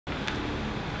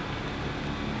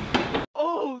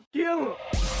Kill him.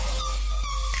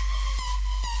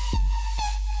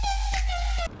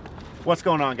 What's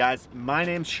going on, guys? My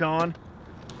name's Sean.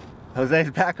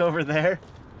 Jose's back over there.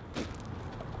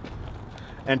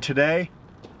 And today,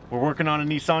 we're working on a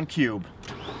Nissan Cube.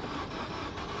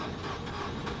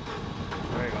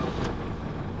 There you go.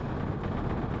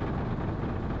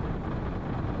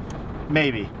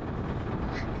 Maybe.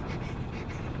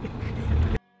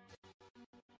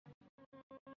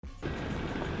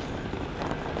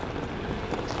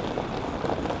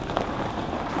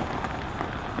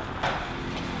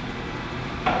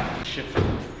 Shit.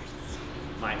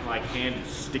 My hand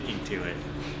is sticking to it.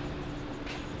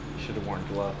 Should have worn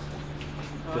gloves.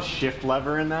 The shift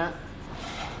lever in that,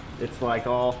 it's like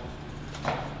all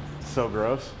so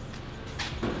gross.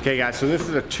 Okay guys, so this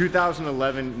is a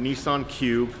 2011 Nissan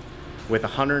Cube with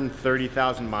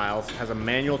 130,000 miles, has a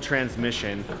manual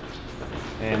transmission,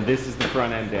 and this is the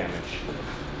front end damage.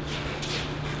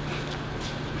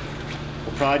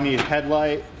 We'll probably need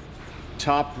headlight,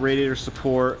 top radiator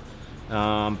support,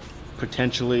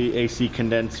 potentially AC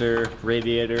condenser,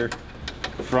 radiator,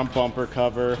 front bumper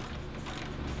cover,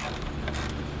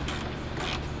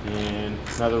 and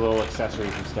other little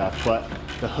accessories and stuff. But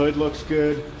the hood looks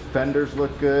good, fenders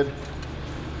look good.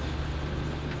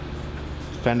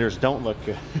 Fenders don't look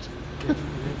good. The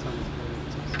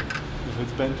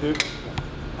hood's bent too?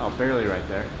 Oh, barely right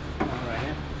there. Right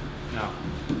here? No.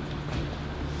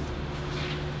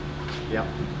 Yep,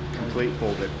 complete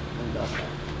folded.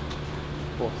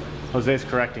 Jose's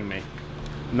correcting me.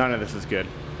 None of this is good.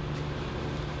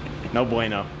 No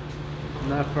bueno.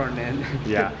 Not front end.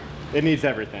 Yeah, it needs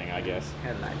everything, I guess.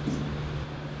 Headlights.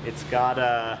 It's got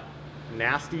a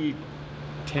nasty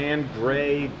tan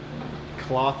gray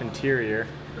cloth interior.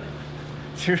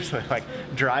 Seriously, like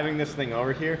driving this thing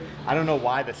over here, I don't know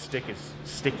why the stick is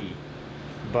sticky,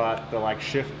 but the like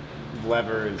shift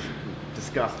lever is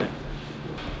disgusting.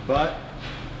 But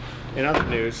in other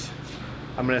news,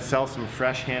 I'm gonna sell some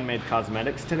fresh handmade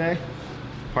cosmetics today.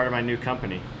 Part of my new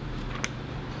company,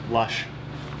 Lush.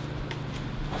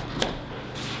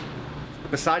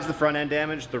 Besides the front end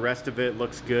damage, the rest of it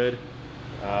looks good.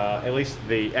 At least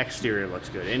the exterior looks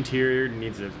good. Interior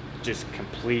needs a just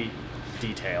complete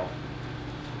detail.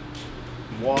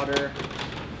 Water,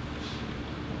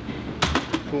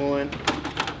 coolant.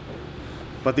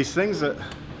 But these things that,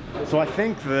 so I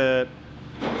think that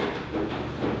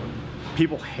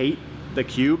people hate the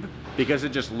Cube because it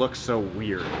just looks so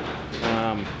weird.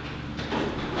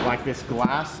 Like this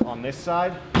glass on this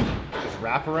side, this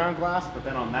wraparound glass, but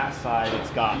then on that side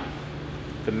it's got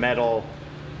the metal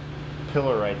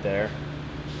pillar right there.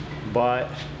 But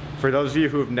for those of you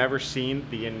who have never seen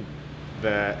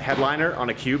the headliner on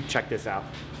a Cube, check this out.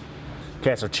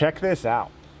 Okay, so check this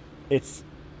out. It's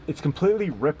completely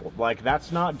rippled. Like,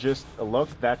 that's not just a look,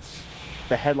 that's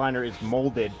the headliner is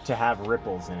molded to have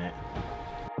ripples in it.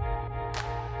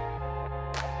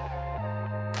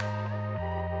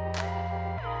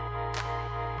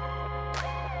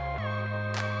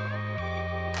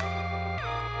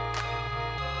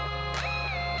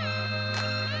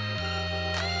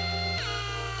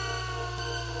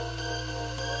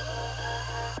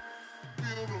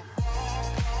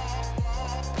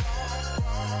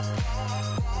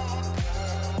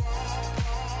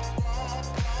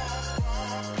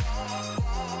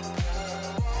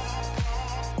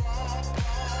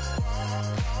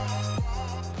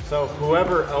 So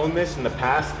whoever owned this in the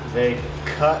past, they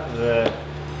cut the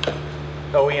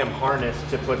OEM harness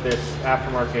to put this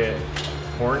aftermarket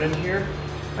horn in here.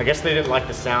 I guess they didn't like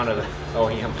the sound of the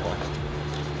OEM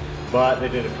one, but they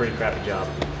did a pretty crappy job.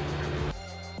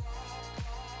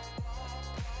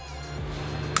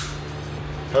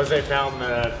 Jose found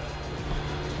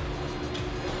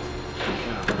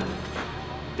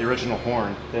the original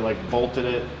horn. They like bolted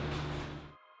it.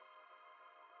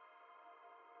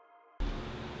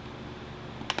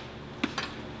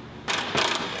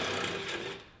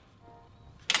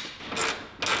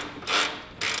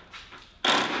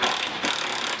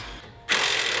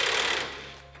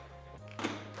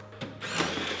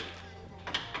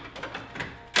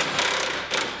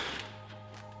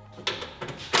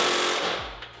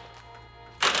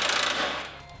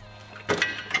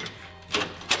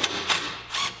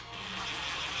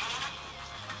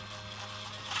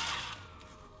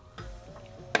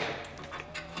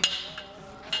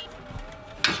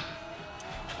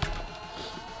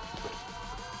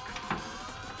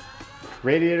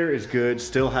 Radiator is good,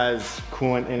 still has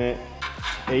coolant in it.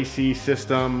 AC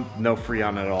system, no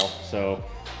Freon at all. So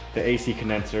the AC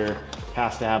condenser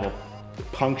has to have a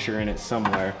puncture in it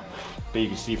somewhere. But you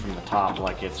can see from the top,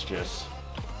 like it's just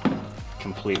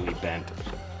completely bent.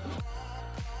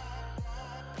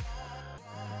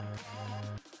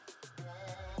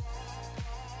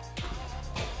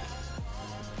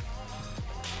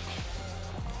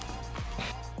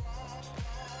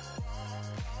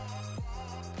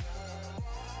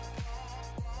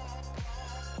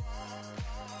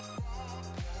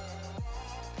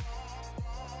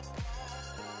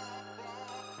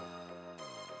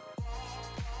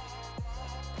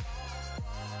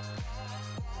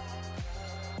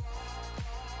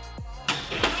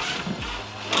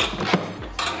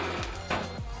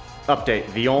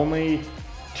 Update, the only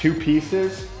two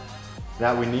pieces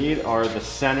that we need are the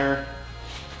center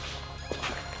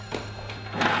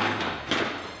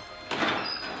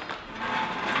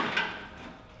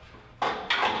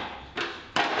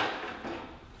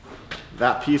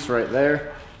that piece right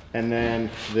there, and then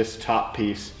this top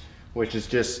piece, which is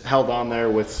just held on there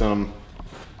with some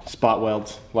spot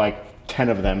welds, like 10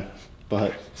 of them,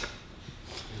 but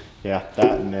yeah,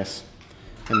 that and this.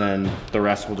 And then the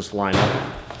rest will just line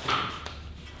up.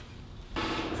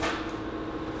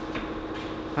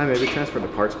 Hi, maybe transfer the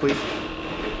parts, please.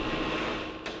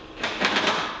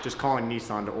 Just calling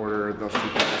Nissan to order those two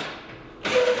parts.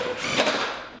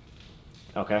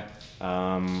 Okay.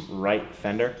 Right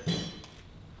fender.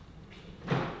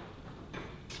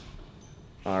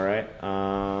 All right.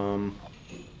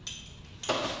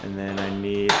 And then I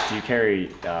need, do you carry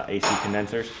AC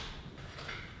condensers?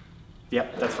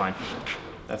 Yep, that's fine.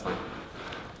 That's fine.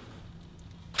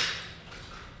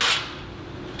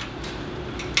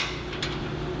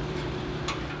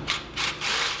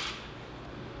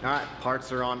 All right,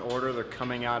 parts are on order. They're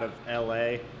coming out of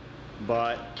LA,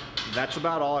 but that's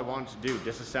about all I wanted to do.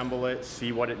 Disassemble it,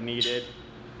 see what it needed.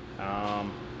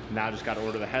 Now I just got to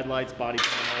order the headlights, body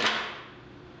panels,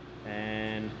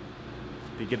 and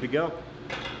be good to go.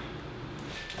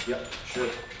 Yep, sure.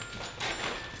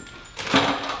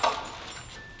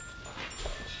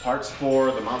 Parts for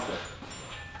the Mazda.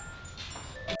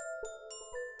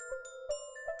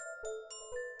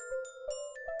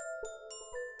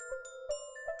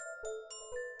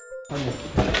 Come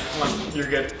on, you're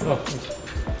good. Oh.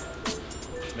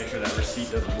 Make sure that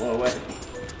receipt doesn't blow away.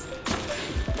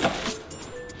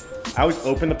 I always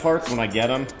open the parts when I get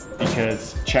them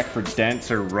because check for dents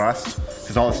or rust,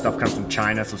 because all this stuff comes from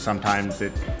China, so sometimes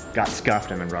it got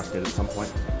scuffed and then rusted at some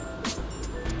point.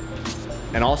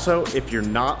 And also, if you're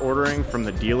not ordering from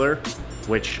the dealer,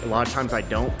 which a lot of times I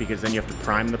don't because then you have to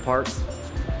prime the parts,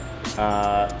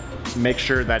 make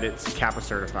sure that it's CAPA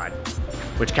certified.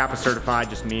 Which CAPA certified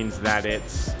just means that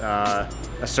it's a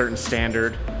certain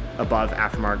standard above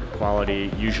aftermarket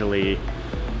quality, usually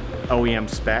OEM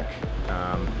spec.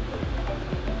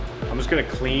 I'm just gonna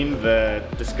clean the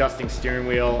disgusting steering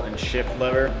wheel and shift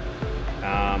lever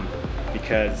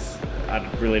because I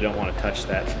really don't want to touch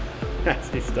that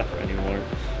nasty stuff anymore.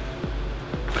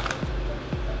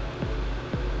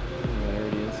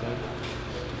 Already inside.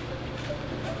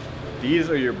 These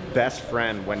are your best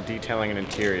friend when detailing an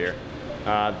interior.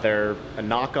 They're a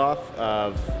knockoff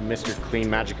of Mr. Clean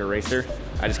Magic Eraser.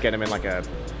 I just get them in like a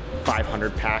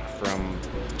 500 pack from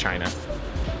China.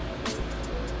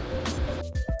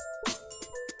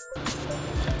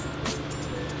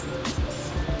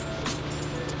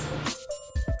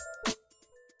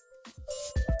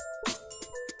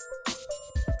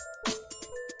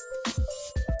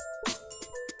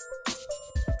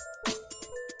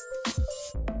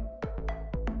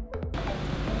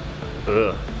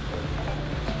 Ugh.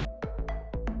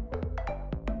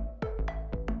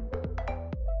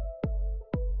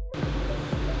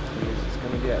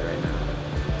 Right now.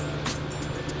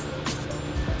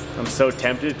 I'm so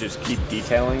tempted to just keep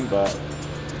detailing, but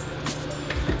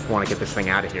I want to get this thing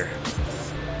out of here.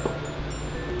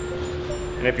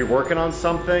 And if you're working on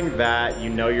something that you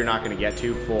know you're not going to get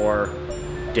to for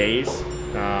days,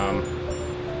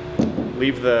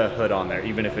 leave the hood on there,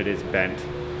 even if it is bent.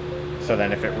 So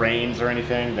then if it rains or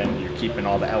anything, then you're keeping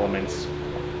all the elements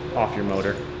off your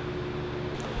motor.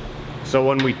 So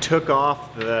when we took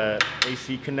off the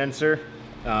AC condenser,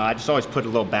 I just always put a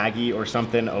little baggie or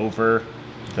something over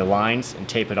the lines and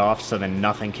tape it off so then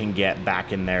nothing can get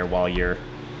back in there while you're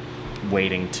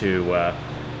waiting to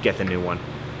get the new one.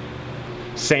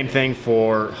 Same thing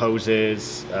for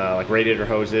hoses, like radiator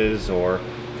hoses, or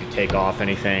if you take off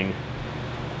anything,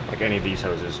 like any of these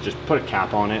hoses, just put a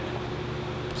cap on it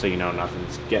so you know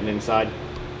nothing's getting inside.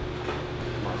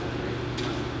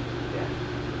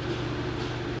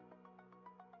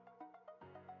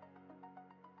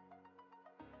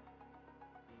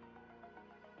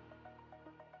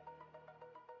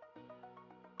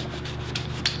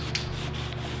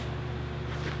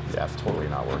 Yeah, it's totally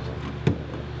not working.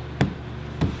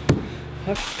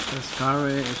 It's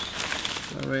garbage.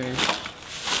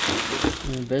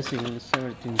 Basically, it's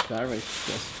everything garbage.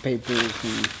 Just papers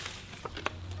and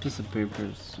piece of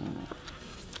papers and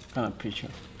kind of picture.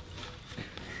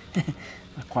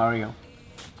 Aquarium.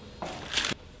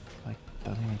 Like,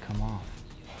 doesn't even come off.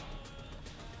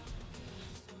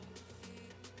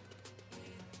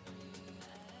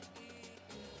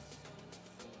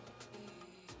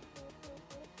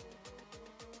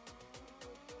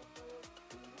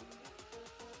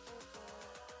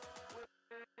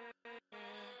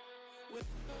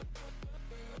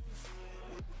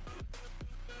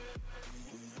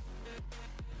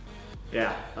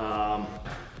 Yeah,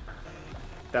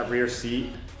 that rear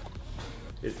seat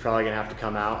is probably gonna have to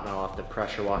come out, and I'll have to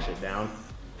pressure wash it down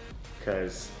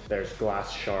because there's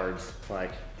glass shards.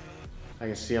 Like, I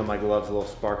can see on my gloves little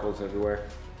sparkles everywhere.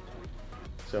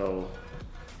 So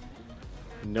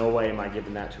no way am I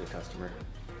giving that to a customer.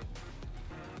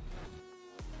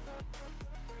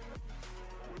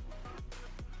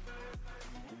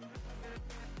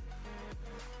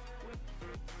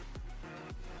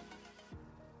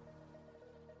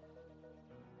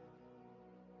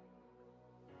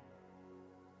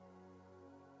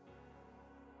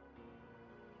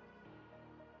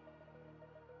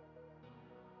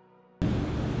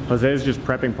 Jose is just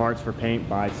prepping parts for paint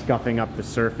by scuffing up the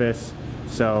surface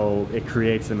so it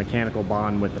creates a mechanical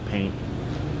bond with the paint.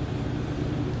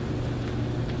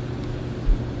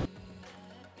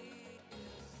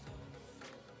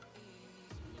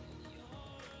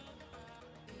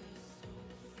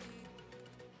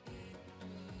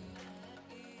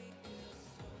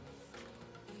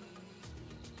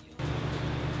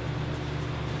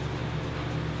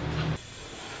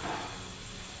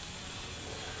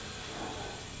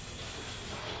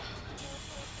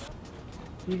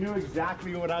 He knew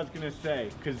exactly what I was gonna say,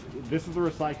 because this is the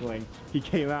recycling. He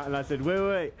came out and I said,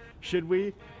 wait, should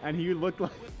we? And he looked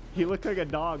like a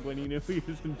dog when he knew he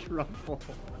was in trouble.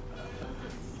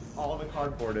 All the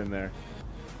cardboard in there.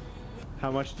 How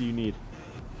much do you need?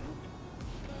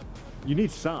 You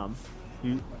need some,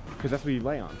 because that's what you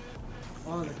lay on.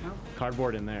 Oh, the count?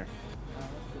 Cardboard in there.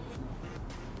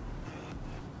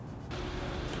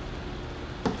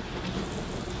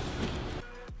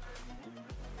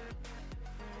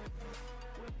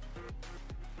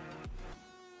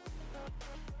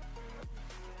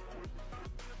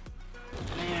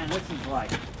 Man, this is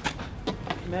like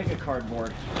Mega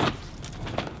cardboard.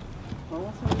 well,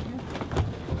 what's over here?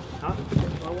 Huh?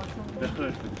 Well, what's over The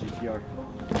here? hood for the GTR.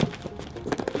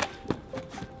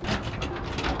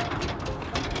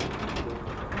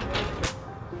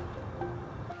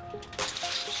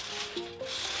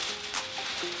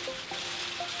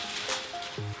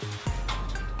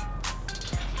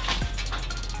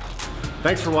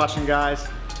 Thanks for watching, guys.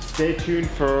 Stay tuned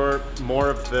for more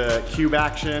of the Cube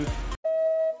action.